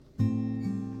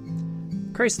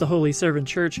Christ the Holy Servant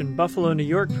Church in Buffalo, New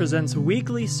York presents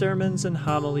weekly sermons and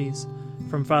homilies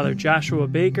from Father Joshua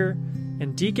Baker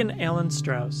and Deacon Alan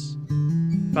Strauss.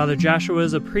 Father Joshua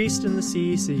is a priest in the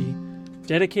CEC,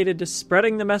 dedicated to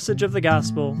spreading the message of the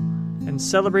gospel and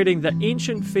celebrating the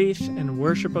ancient faith and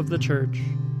worship of the Church.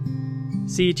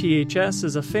 CTHS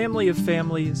is a family of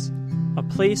families, a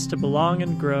place to belong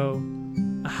and grow,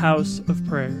 a house of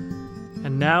prayer.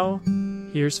 And now,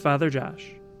 here's Father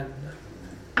Josh.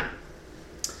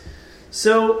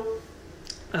 So,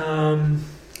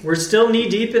 we're still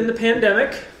knee-deep in the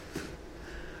pandemic.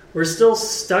 We're still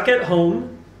stuck at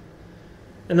home.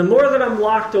 And the more that I'm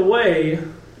locked away,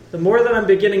 the more that I'm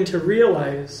beginning to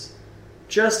realize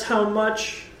just how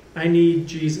much I need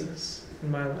Jesus in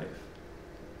my life.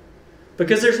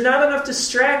 Because there's not enough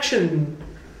distraction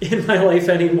in my life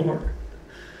anymore.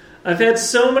 I've had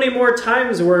so many more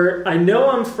times where I know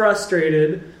I'm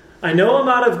frustrated, I know I'm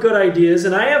out of good ideas,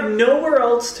 and I have nowhere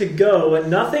else to go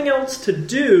and nothing else to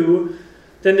do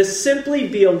than to simply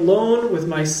be alone with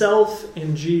myself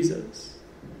and Jesus.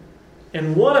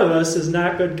 And one of us is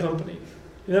not good company.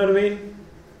 You know what I mean?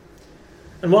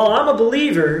 And while I'm a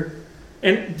believer,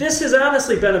 and this has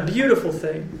honestly been a beautiful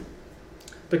thing,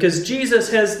 because Jesus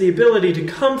has the ability to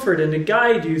comfort and to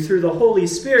guide you through the Holy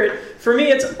Spirit, for me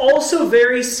it's also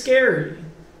very scary.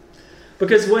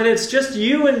 Because when it's just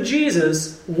you and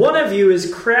Jesus, one of you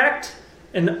is cracked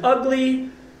and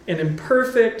ugly and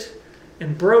imperfect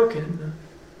and broken,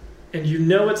 and you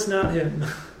know it's not him.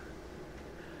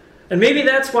 And maybe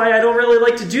that's why I don't really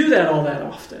like to do that all that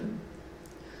often.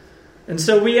 And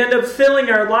so we end up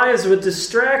filling our lives with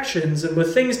distractions and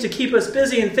with things to keep us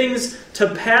busy and things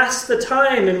to pass the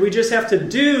time, and we just have to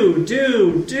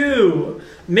do,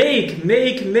 make,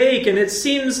 and it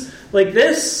seems like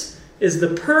this is the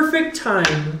perfect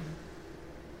time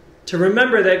to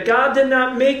remember that God did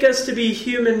not make us to be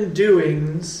human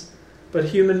doings, but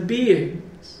human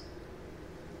beings.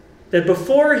 That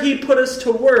before he put us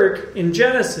to work in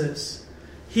Genesis,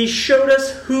 he showed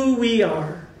us who we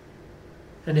are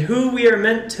and who we are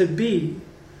meant to be.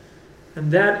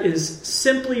 And that is,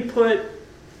 simply put,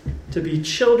 to be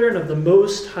children of the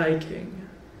Most High King,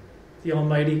 the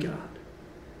Almighty God.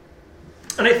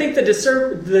 And I think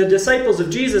the disciples of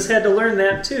Jesus had to learn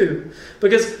that too.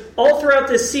 Because all throughout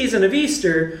this season of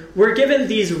Easter, we're given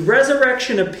these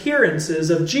resurrection appearances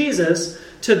of Jesus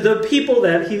to the people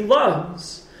that he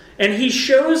loves. And he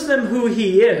shows them who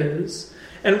he is.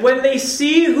 And when they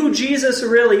see who Jesus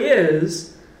really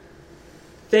is,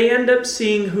 they end up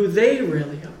seeing who they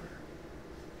really are.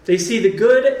 They see the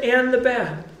good and the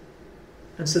bad.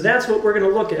 And so that's what we're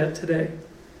going to look at today.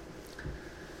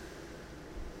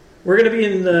 We're going to be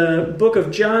in the book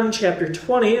of John, chapter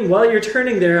 20, and while you're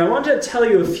turning there, I want to tell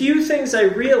you a few things I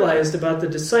realized about the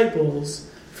disciples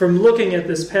from looking at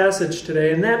this passage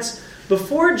today, and that's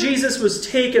before Jesus was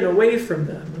taken away from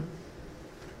them,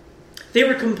 they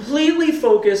were completely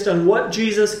focused on what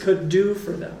Jesus could do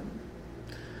for them.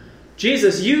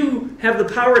 Jesus, you have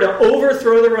the power to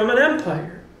overthrow the Roman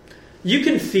Empire. You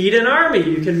can feed an army.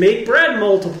 You can make bread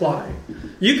multiply.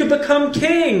 You could become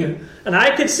king. And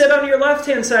I could sit on your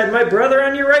left-hand side, my brother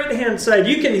on your right-hand side.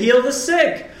 You can heal the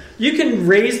sick. You can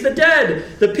raise the dead.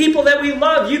 The people that we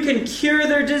love, you can cure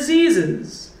their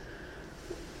diseases.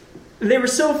 And they were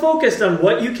so focused on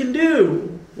what you can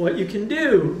do, what you can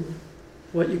do,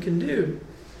 what you can do.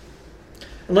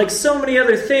 And like so many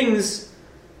other things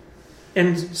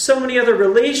and so many other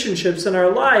relationships in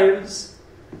our lives,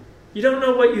 you don't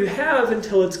know what you have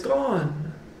until it's gone.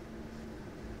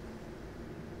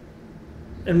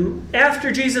 And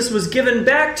after Jesus was given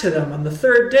back to them on the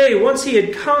third day, once he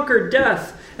had conquered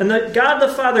death, and that God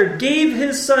the Father gave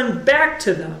his Son back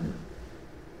to them,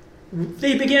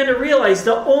 they began to realize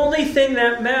the only thing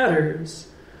that matters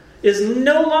is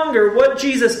no longer what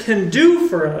Jesus can do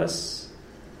for us,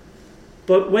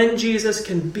 but when Jesus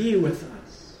can be with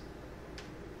us.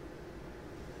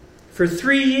 For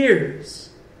 3 years,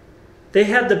 they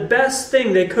had the best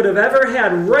thing they could have ever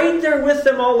had right there with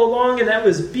them all along, and that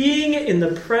was being in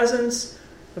the presence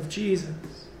of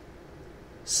Jesus.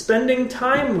 Spending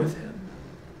time with him.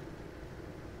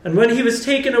 And when he was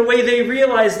taken away, they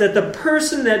realized that the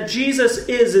person that Jesus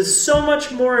is so much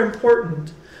more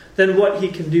important than what he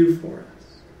can do for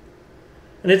us.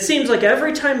 And it seems like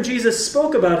every time Jesus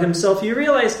spoke about himself, you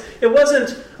realize it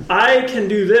wasn't, I can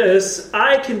do this,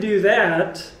 I can do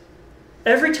that.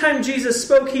 Every time Jesus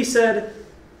spoke, he said,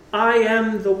 I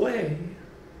am the way,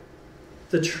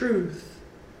 the truth.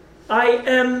 I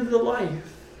am the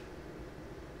life.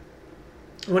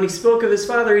 When he spoke of his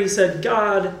Father, he said,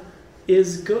 God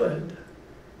is good.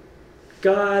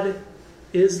 God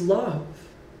is love.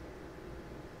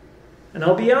 And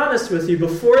I'll be honest with you,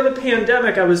 before the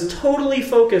pandemic, I was totally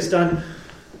focused on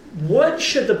what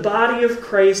should the body of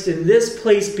Christ in this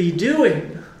place be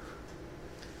doing?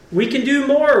 We can do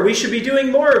more. We should be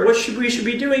doing more. We should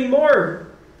be doing more.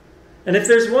 And if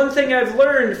there's one thing I've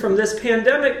learned from this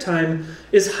pandemic time,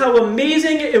 is how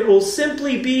amazing it will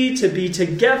simply be to be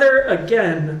together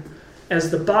again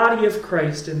as the body of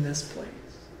Christ in this place.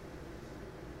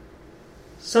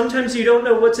 Sometimes you don't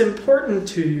know what's important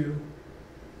to you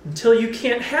until you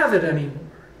can't have it anymore.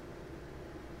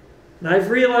 And I've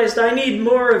realized I need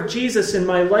more of Jesus in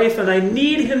my life, and I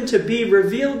need him to be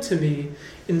revealed to me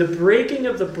in the breaking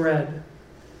of the bread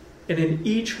and in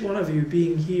each one of you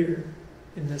being here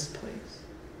in this place.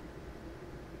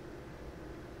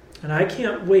 And I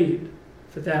can't wait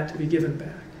for that to be given back.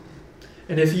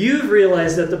 And if you've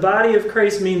realized that the body of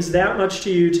Christ means that much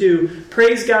to you too,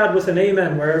 praise God with an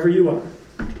amen wherever you are.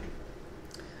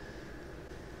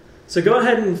 So go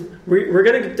ahead and we're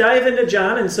going to dive into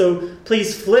John, and so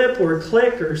please flip or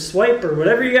click or swipe or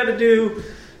whatever you got to do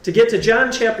to get to John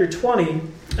chapter 20.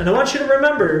 And I want you to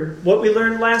remember what we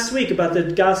learned last week about the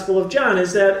Gospel of John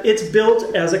is that it's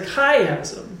built as a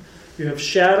chiasm. You have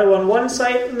shadow on one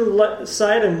side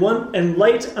and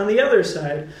light on the other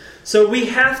side. So we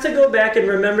have to go back and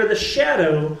remember the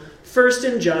shadow first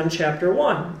in John chapter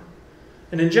 1.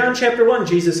 And in John chapter 1,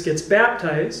 Jesus gets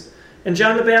baptized. And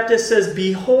John the Baptist says,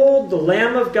 "Behold, the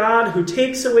Lamb of God who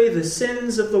takes away the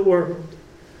sins of the world."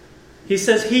 He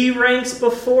says, he ranks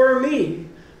before me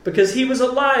because he was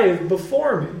alive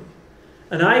before me.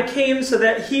 And I came so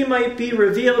that he might be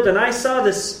revealed. And I saw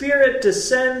the Spirit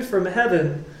descend from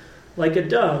heaven like a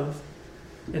dove.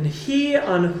 And he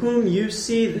on whom you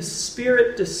see the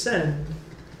Spirit descend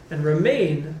and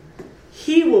remain,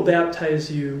 he will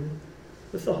baptize you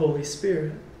with the Holy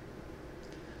Spirit.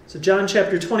 So John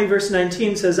chapter 20 verse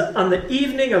 19 says, on the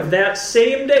evening of that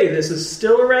same day, this is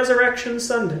still a Resurrection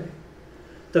Sunday,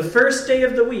 the first day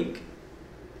of the week,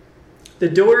 the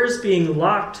doors being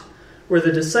locked where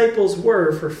the disciples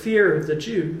were for fear of the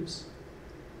Jews,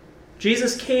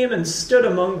 Jesus came and stood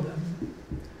among them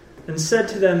and said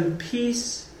to them,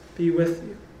 "Peace be with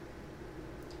you."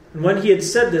 And when he had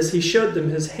said this, he showed them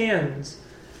his hands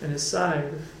and his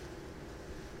side.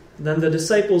 And then the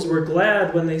disciples were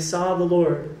glad when they saw the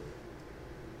Lord.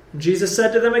 And Jesus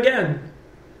said to them again,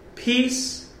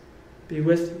 "Peace be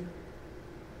with you.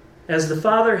 As the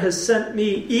Father has sent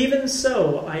me, even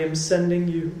so I am sending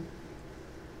you."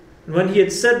 And when he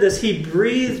had said this, he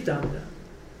breathed on them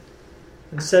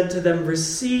and said to them,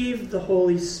 "Receive the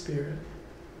Holy Spirit.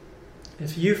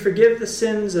 If you forgive the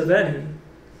sins of any,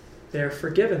 they are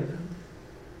forgiven them.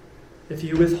 If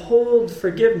you withhold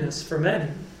forgiveness from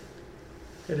any,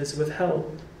 it is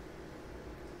withheld."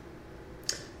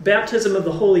 Baptism of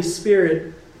the Holy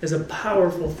Spirit is a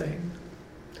powerful thing.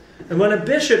 And when a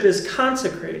bishop is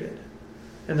consecrated,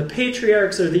 and the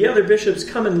patriarchs or the other bishops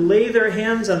come and lay their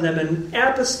hands on them, and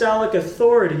apostolic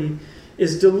authority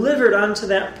is delivered onto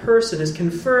that person, is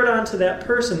conferred onto that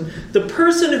person, the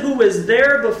person who was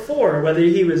there before, whether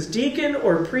he was deacon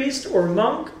or priest or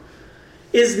monk,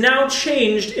 is now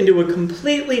changed into a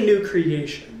completely new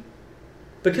creation.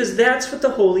 Because that's what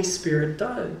the Holy Spirit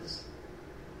does.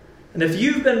 And if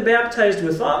you've been baptized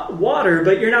with water,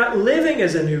 but you're not living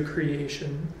as a new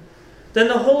creation, then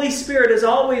the Holy Spirit is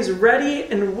always ready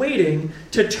and waiting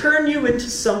to turn you into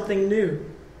something new.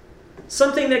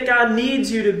 Something that God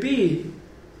needs you to be.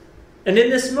 And in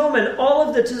this moment, all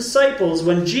of the disciples,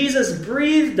 when Jesus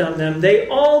breathed on them, they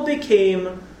all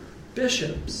became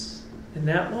bishops in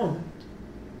that moment.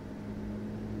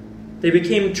 They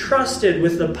became trusted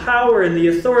with the power and the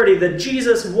authority that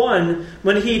Jesus won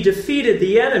when he defeated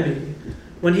the enemy.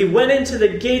 When he went into the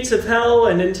gates of hell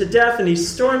and into death, and he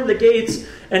stormed the gates,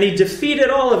 and he defeated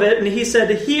all of it, and he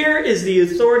said, "Here is the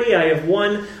authority I have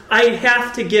won. I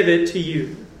have to give it to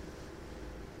you."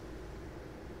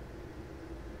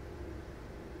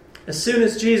 As soon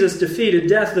as Jesus defeated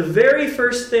death, the very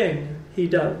first thing he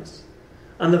does,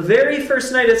 on the very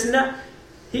first night,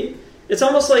 it's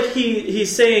almost like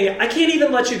he's saying, "I can't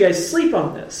even let you guys sleep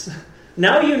on this.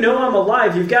 Now you know I'm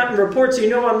alive. You've gotten reports. You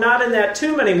know I'm not in that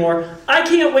tomb anymore. I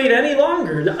can't wait any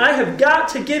longer. I have got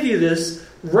to give you this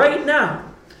right now."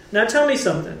 Now tell me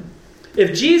something.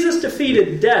 If Jesus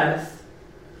defeated death,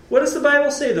 what does the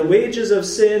Bible say? The wages of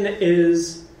sin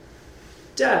is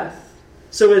death.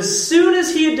 So as soon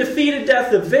as he had defeated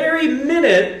death, the very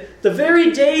minute, the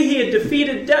very day he had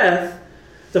defeated death,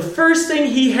 the first thing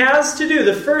he has to do,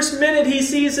 the first minute he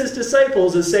sees his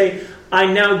disciples, is say, "I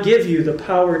now give you the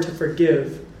power to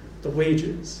forgive the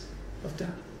wages of death."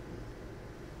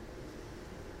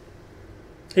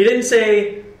 He didn't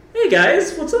say, "Hey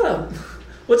guys, what's up?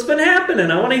 What's been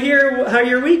happening? I want to hear how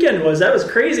your weekend was. That was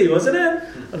crazy, wasn't it?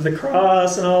 Of the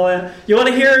cross and all that. You want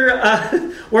to hear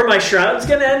where my shroud's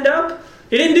going to end up?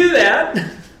 He didn't do that.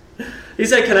 He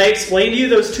said, can I explain to you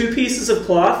those 2 pieces of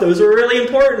cloth? Those were really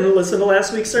important. Listen to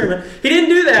last week's sermon. He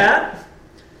didn't do that.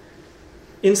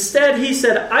 Instead, he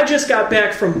said, I just got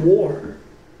back from war,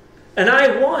 and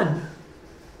I won.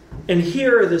 And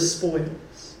here are the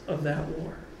spoils of that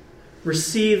war.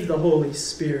 Receive the Holy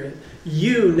Spirit.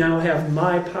 You now have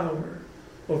my power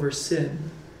over sin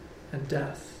and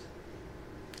death.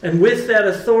 And with that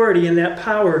authority and that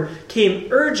power came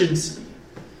urgency,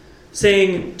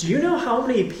 saying, do you know how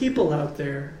many people out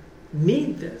there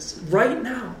need this right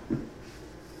now?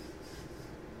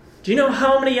 Do you know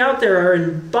how many out there are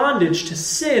in bondage to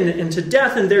sin and to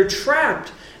death, and they're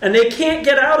trapped and they can't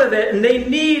get out of it, and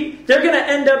they're going to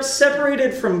end up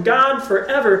separated from God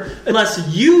forever unless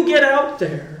you get out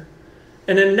there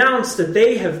and announce that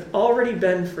they have already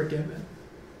been forgiven,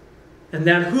 and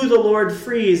that who the Lord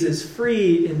frees is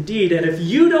free indeed. And if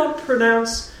you don't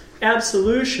pronounce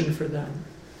absolution for them,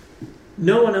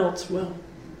 no one else will.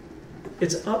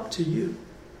 It's up to you.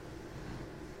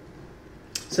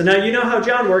 So now you know how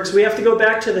John works. We have to go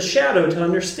back to the shadow to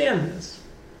understand this.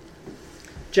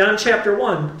 John chapter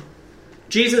 1.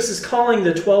 Jesus is calling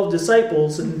the 12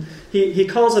 disciples, and he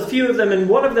calls a few of them, and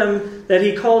one of them that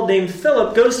he called, named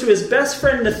Philip, goes to his best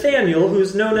friend Nathanael,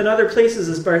 who's known in other places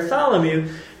as Bartholomew,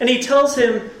 and he tells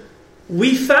him,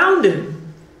 we found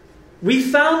him. We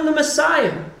found the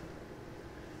Messiah.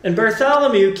 And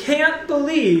Bartholomew can't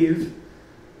believe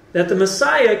that the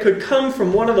Messiah could come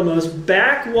from one of the most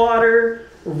backwater,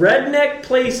 redneck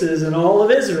places in all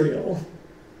of Israel.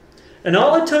 And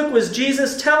all it took was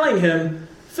Jesus telling him,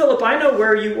 Philip, I know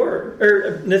where you were.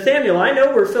 Or Nathanael, I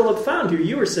know where Philip found you.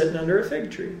 You were sitting under a fig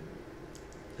tree.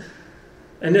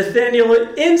 And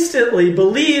Nathanael instantly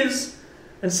believes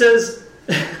and says,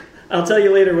 I'll tell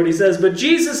you later what he says, but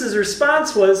Jesus'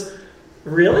 response was,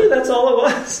 really? That's all it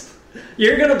was?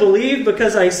 You're going to believe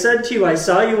because I said to you, I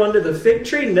saw you under the fig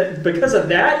tree, and because of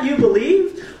that you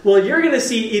believe? Well, you're going to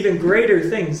see even greater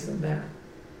things than that.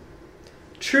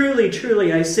 Truly,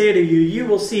 truly, I say to you, you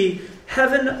will see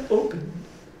heaven open,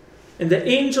 and the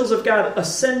angels of God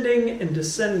ascending and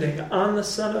descending on the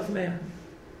Son of Man.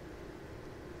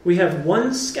 We have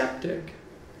one skeptic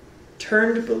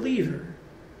turned believer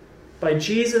by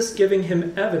Jesus giving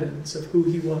him evidence of who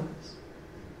he was.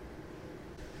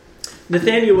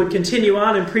 Nathanael would continue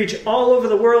on and preach all over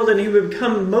the world, and he would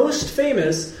become most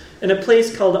famous in a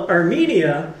place called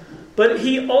Armenia, but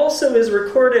he also is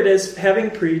recorded as having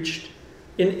preached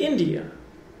in India.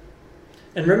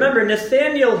 And remember,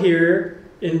 Nathanael here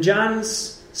in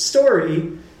John's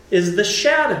story is the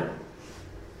shadow.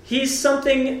 He's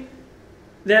someone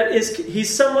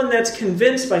that's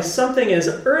convinced by something as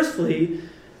earthly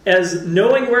as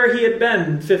knowing where he had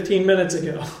been 15 minutes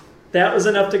ago. That was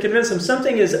enough to convince him.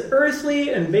 Something as earthly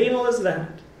and banal as that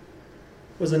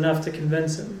was enough to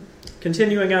convince him.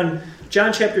 Continuing on,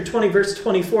 John chapter 20, verse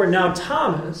 24. Now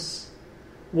Thomas,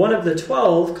 one of the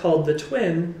 12, called the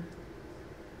twin,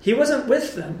 he wasn't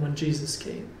with them when Jesus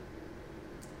came.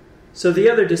 So the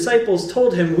other disciples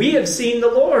told him, we have seen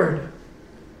the Lord.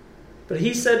 But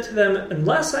he said to them,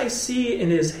 unless I see in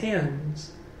his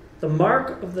hands the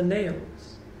mark of the nails,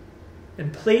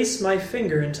 and place my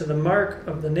finger into the mark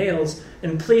of the nails,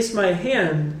 and place my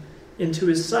hand into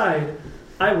his side,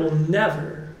 I will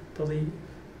never believe.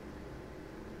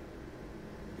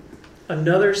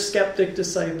 Another skeptic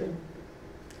disciple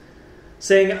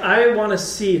saying, I want to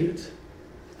see it.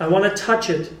 I want to touch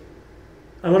it.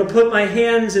 I want to put my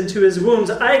hands into his wounds.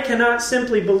 I cannot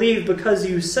simply believe because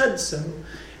you said so.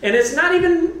 And it's not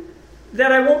even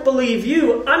that I won't believe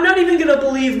you. I'm not even going to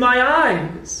believe my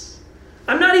eyes.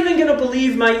 I'm not even going to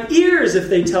believe my ears if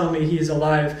they tell me he's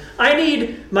alive. I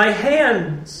need my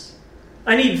hands.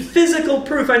 I need physical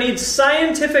proof. I need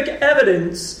scientific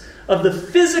evidence of the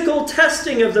physical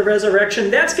testing of the resurrection.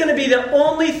 That's going to be the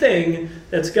only thing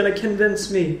that's going to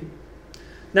convince me.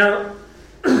 Now,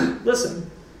 listen.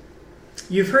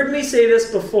 You've heard me say this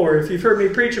before, if you've heard me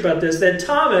preach about this, that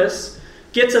Thomas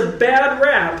gets a bad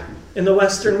rap in the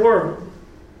Western world.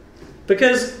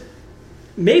 Because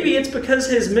maybe it's because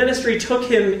his ministry took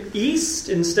him east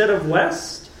instead of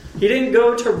west. He didn't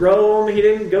go to Rome. He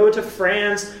didn't go to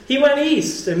France. He went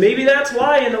east. And maybe that's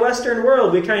why in the Western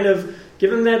world we kind of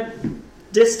give him that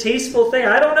distasteful thing.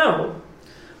 I don't know.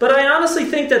 But I honestly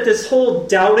think that this whole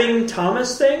doubting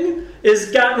Thomas thing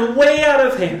has gotten way out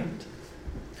of hand.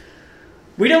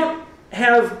 We don't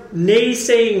have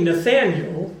naysaying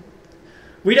Nathanael.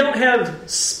 We don't have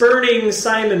spurning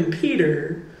Simon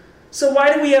Peter. So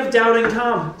why do we have doubting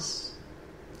Thomas?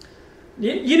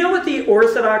 You know what the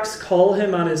Orthodox call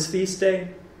him on his feast day?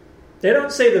 They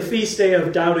don't say the feast day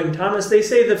of Doubting Thomas. They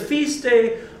say the feast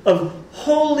day of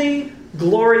Holy,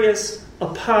 Glorious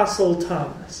Apostle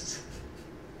Thomas.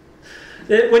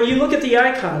 When you look at the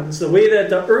icons, the way that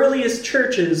the earliest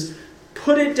churches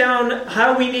put it down,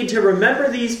 how we need to remember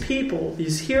these people,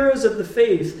 these heroes of the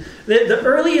faith, the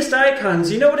earliest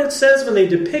icons, you know what it says when they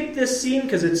depict this scene?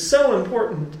 Because it's so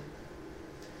important.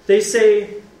 They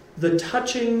say, the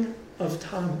touching of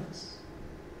Thomas.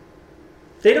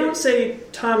 They don't say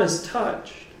Thomas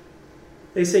touched.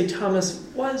 They say Thomas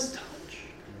was touched.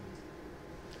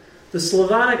 The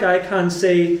Slavonic icons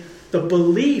say the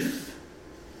belief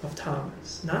of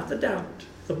Thomas, not the doubt,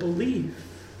 the belief.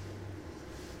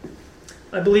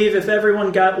 I believe if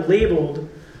everyone got labeled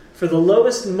for the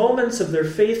lowest moments of their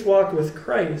faith walk with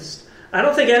Christ, I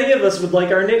don't think any of us would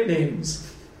like our nicknames.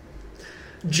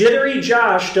 Jittery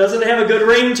Josh doesn't have a good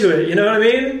ring to it, you know what I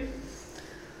mean?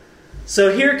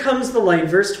 So here comes the light,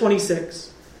 verse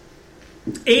 26.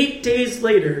 8 days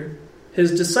later,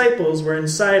 his disciples were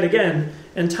inside again,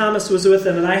 and Thomas was with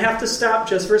them. And I have to stop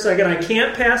just for a second. I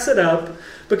can't pass it up,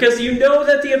 because you know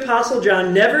that the Apostle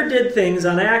John never did things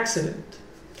on accident.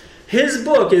 His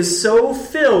book is so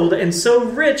filled and so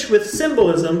rich with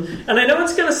symbolism, and I know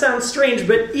it's going to sound strange,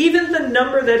 but even the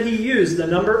number that he used, the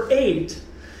number 8,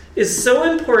 is so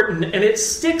important, and it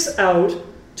sticks out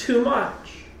too much.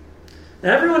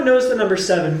 Now, everyone knows the number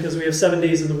 7 because we have 7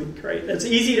 days in the week, right? That's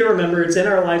easy to remember. It's in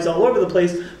our lives all over the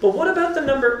place. But what about the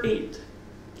number 8?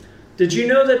 Did you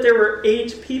know that there were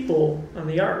 8 people on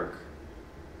the ark?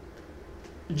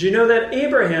 Did you know that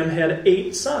Abraham had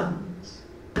 8 sons?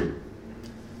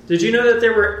 Did you know that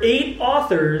there were 8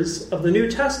 authors of the New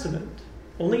Testament?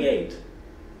 Only 8.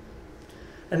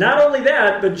 And not only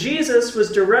that, but Jesus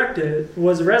was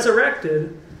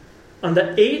resurrected on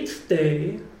the 8th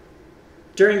day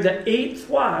during the 8th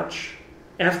watch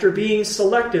after being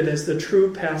selected as the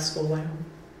true Paschal Lamb,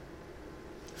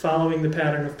 following the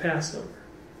pattern of Passover.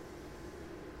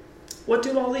 What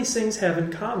do all these things have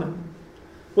in common?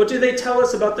 What do they tell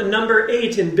us about the number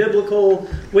 8 in biblical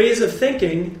ways of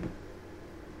thinking?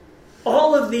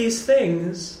 All of these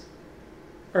things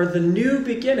are the new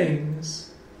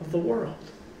beginnings of the world.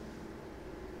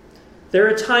 They're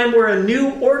a time where a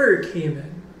new order came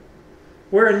in,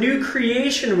 where a new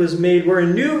creation was made, where a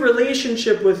new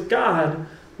relationship with God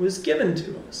was given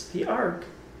to us. The ark,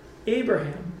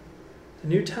 Abraham, the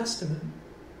New Testament.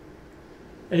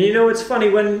 And you know, it's funny,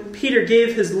 when Peter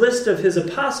gave his list of his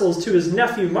apostles to his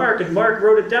nephew Mark, and Mark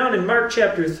wrote it down in Mark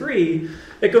chapter 3,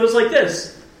 it goes like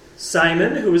this.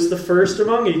 Simon, who was the first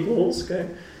among equals, okay?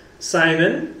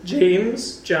 Simon,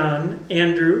 James, John,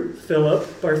 Andrew,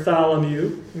 Philip,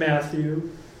 Bartholomew,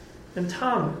 Matthew, and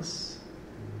Thomas.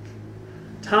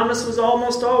 Thomas was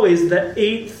almost always the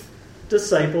 8th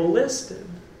disciple listed.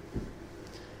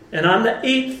 And on the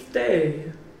 8th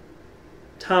day,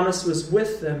 Thomas was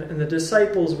with them, and the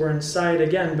disciples were inside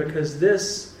again, because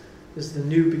this is the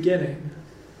new beginning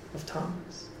of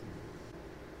Thomas.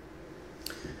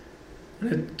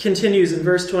 And it continues in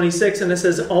verse 26, and it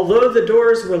says, although the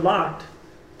doors were locked,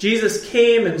 Jesus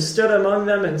came and stood among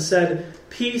them and said,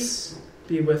 peace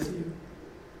be with you.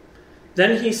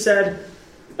 Then he said,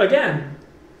 again,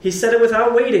 he said it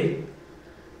without waiting.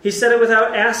 He said it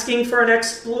without asking for an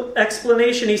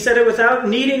explanation. He said it without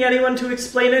needing anyone to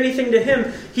explain anything to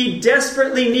him. He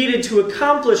desperately needed to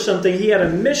accomplish something. He had a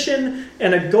mission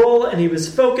and a goal, and he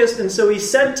was focused. And so he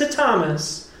said to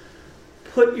Thomas,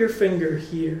 put your finger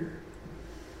here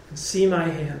and see my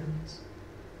hands.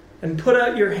 And put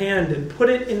out your hand and put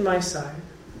it in my side.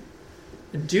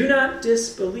 And do not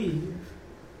disbelieve,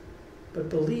 but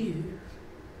believe.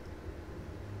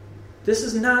 This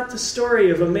is not the story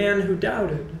of a man who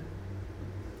doubted.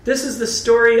 This is the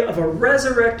story of a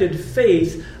resurrected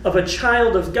faith of a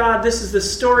child of God. This is the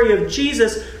story of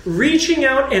Jesus reaching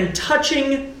out and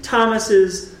touching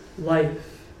Thomas's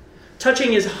life,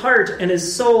 touching his heart and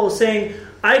his soul, saying,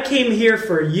 I came here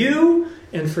for you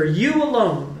and for you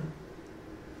alone,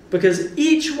 because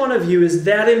each one of you is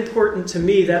that important to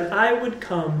me that I would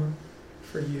come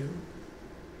for you.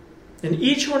 And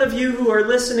each one of you who are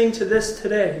listening to this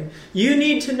today, you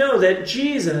need to know that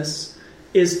Jesus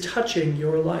is touching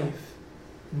your life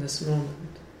in this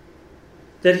moment.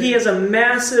 That he has a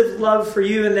massive love for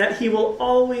you, and that he will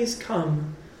always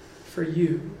come for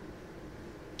you.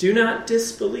 Do not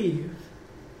disbelieve,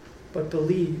 but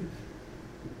believe.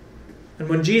 And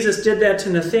when Jesus did that to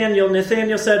Nathanael,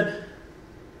 Nathanael said,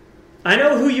 I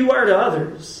know who you are to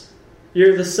others.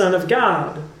 You're the Son of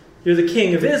God. You're the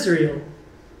King of Israel.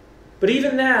 But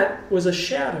even that was a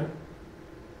shadow.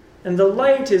 And the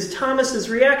light is Thomas's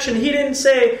reaction. He didn't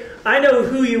say, I know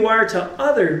who you are to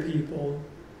other people.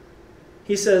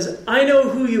 He says, I know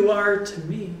who you are to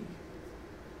me.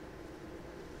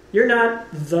 You're not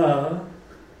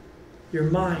you're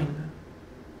mine.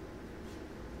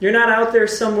 You're not out there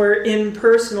somewhere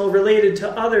impersonal, related to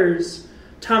others.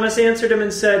 Thomas answered him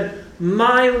and said,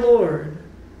 my Lord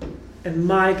and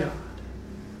my God.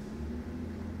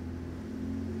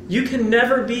 You can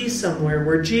never be somewhere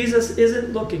where Jesus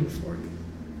isn't looking for you.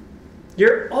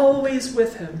 You're always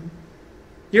with him.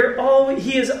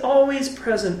 He is always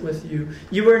present with you.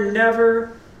 You are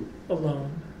never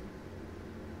alone.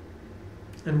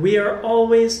 And we are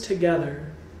always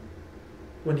together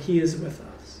when he is with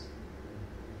us.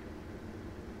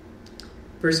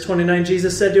 Verse 29,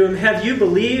 Jesus said to him, have you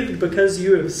believed because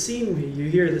you have seen me? You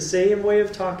hear the same way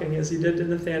of talking as he did to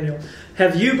Nathanael.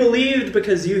 Have you believed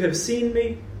because you have seen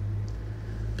me?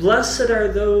 Blessed are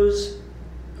those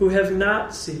who have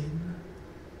not seen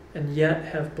and yet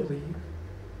have believed.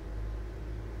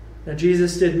 Now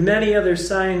Jesus did many other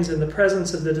signs in the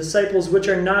presence of the disciples which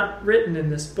are not written in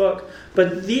this book,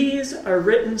 but these are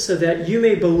written so that you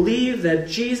may believe that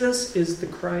Jesus is the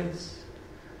Christ,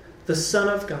 the Son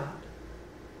of God,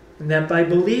 and that by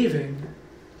believing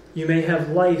you may have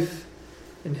life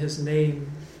in his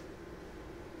name.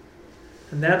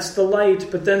 And that's the light,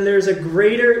 but then there's a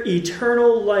greater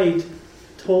eternal light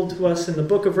told to us in the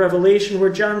book of Revelation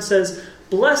where John says,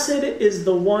 blessed is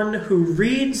the one who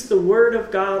reads the word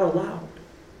of God aloud.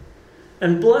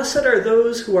 And blessed are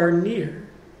those who are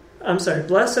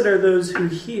blessed are those who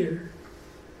hear,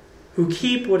 who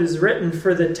keep what is written,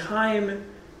 for the time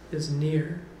is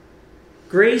near.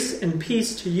 Grace and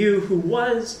peace to you who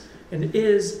was and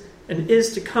is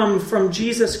to come from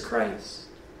Jesus Christ,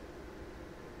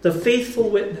 the faithful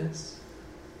witness,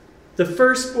 the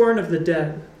firstborn of the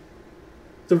dead,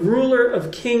 the ruler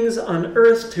of kings on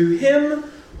earth, to him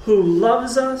who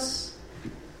loves us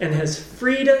and has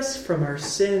freed us from our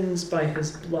sins by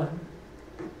his blood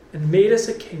and made us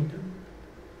a kingdom,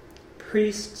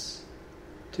 priests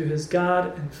to his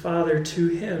God and Father. To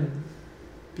him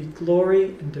be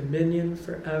glory and dominion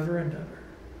forever and ever.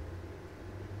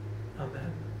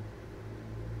 Amen.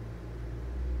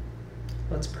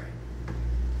 Let's pray.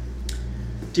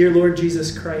 Dear Lord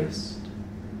Jesus Christ,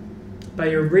 by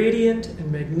your radiant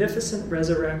and magnificent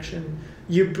resurrection,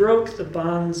 you broke the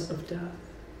bonds of death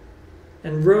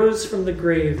and rose from the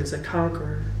grave as a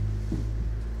conqueror.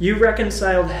 You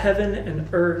reconciled heaven and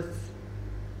earth.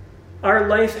 Our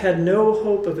life had no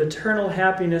hope of eternal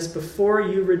happiness before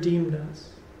you redeemed us.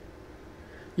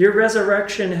 Your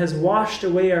resurrection has washed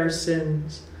away our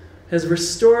sins, has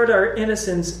restored our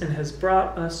innocence, and has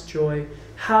brought us joy.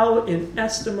 How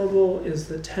inestimable is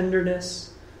the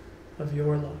tenderness of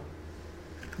your love.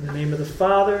 In the name of the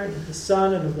Father, and of the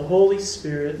Son, and of the Holy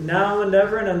Spirit, now and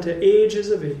ever, and unto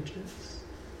ages of ages.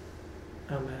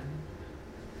 Amen.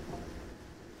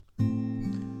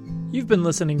 You've been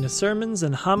listening to sermons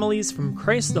and homilies from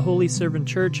Christ the Holy Servant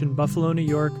Church in Buffalo, New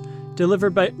York,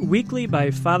 delivered weekly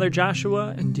by Father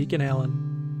Joshua and Deacon Alan.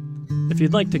 If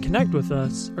you'd like to connect with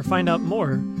us or find out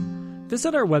more,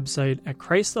 visit our website at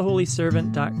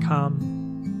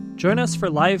ChristTheHolyServant.com. Join us for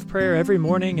live prayer every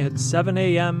morning at 7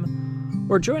 a.m.,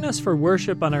 or join us for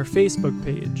worship on our Facebook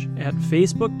page at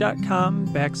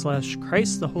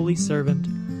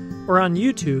facebook.com/ChristTheHolyServant, or on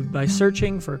YouTube by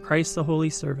searching for Christ the Holy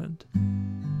Servant.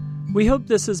 We hope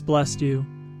this has blessed you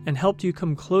and helped you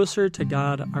come closer to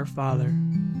God our Father.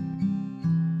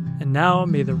 And now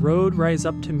may the road rise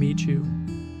up to meet you.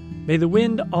 May the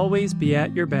wind always be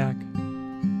at your back.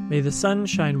 May the sun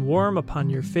shine warm upon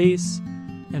your face,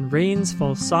 and rains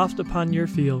fall soft upon your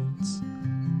fields.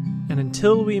 And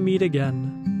until we meet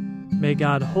again, may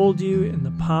God hold you in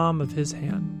the palm of his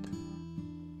hand.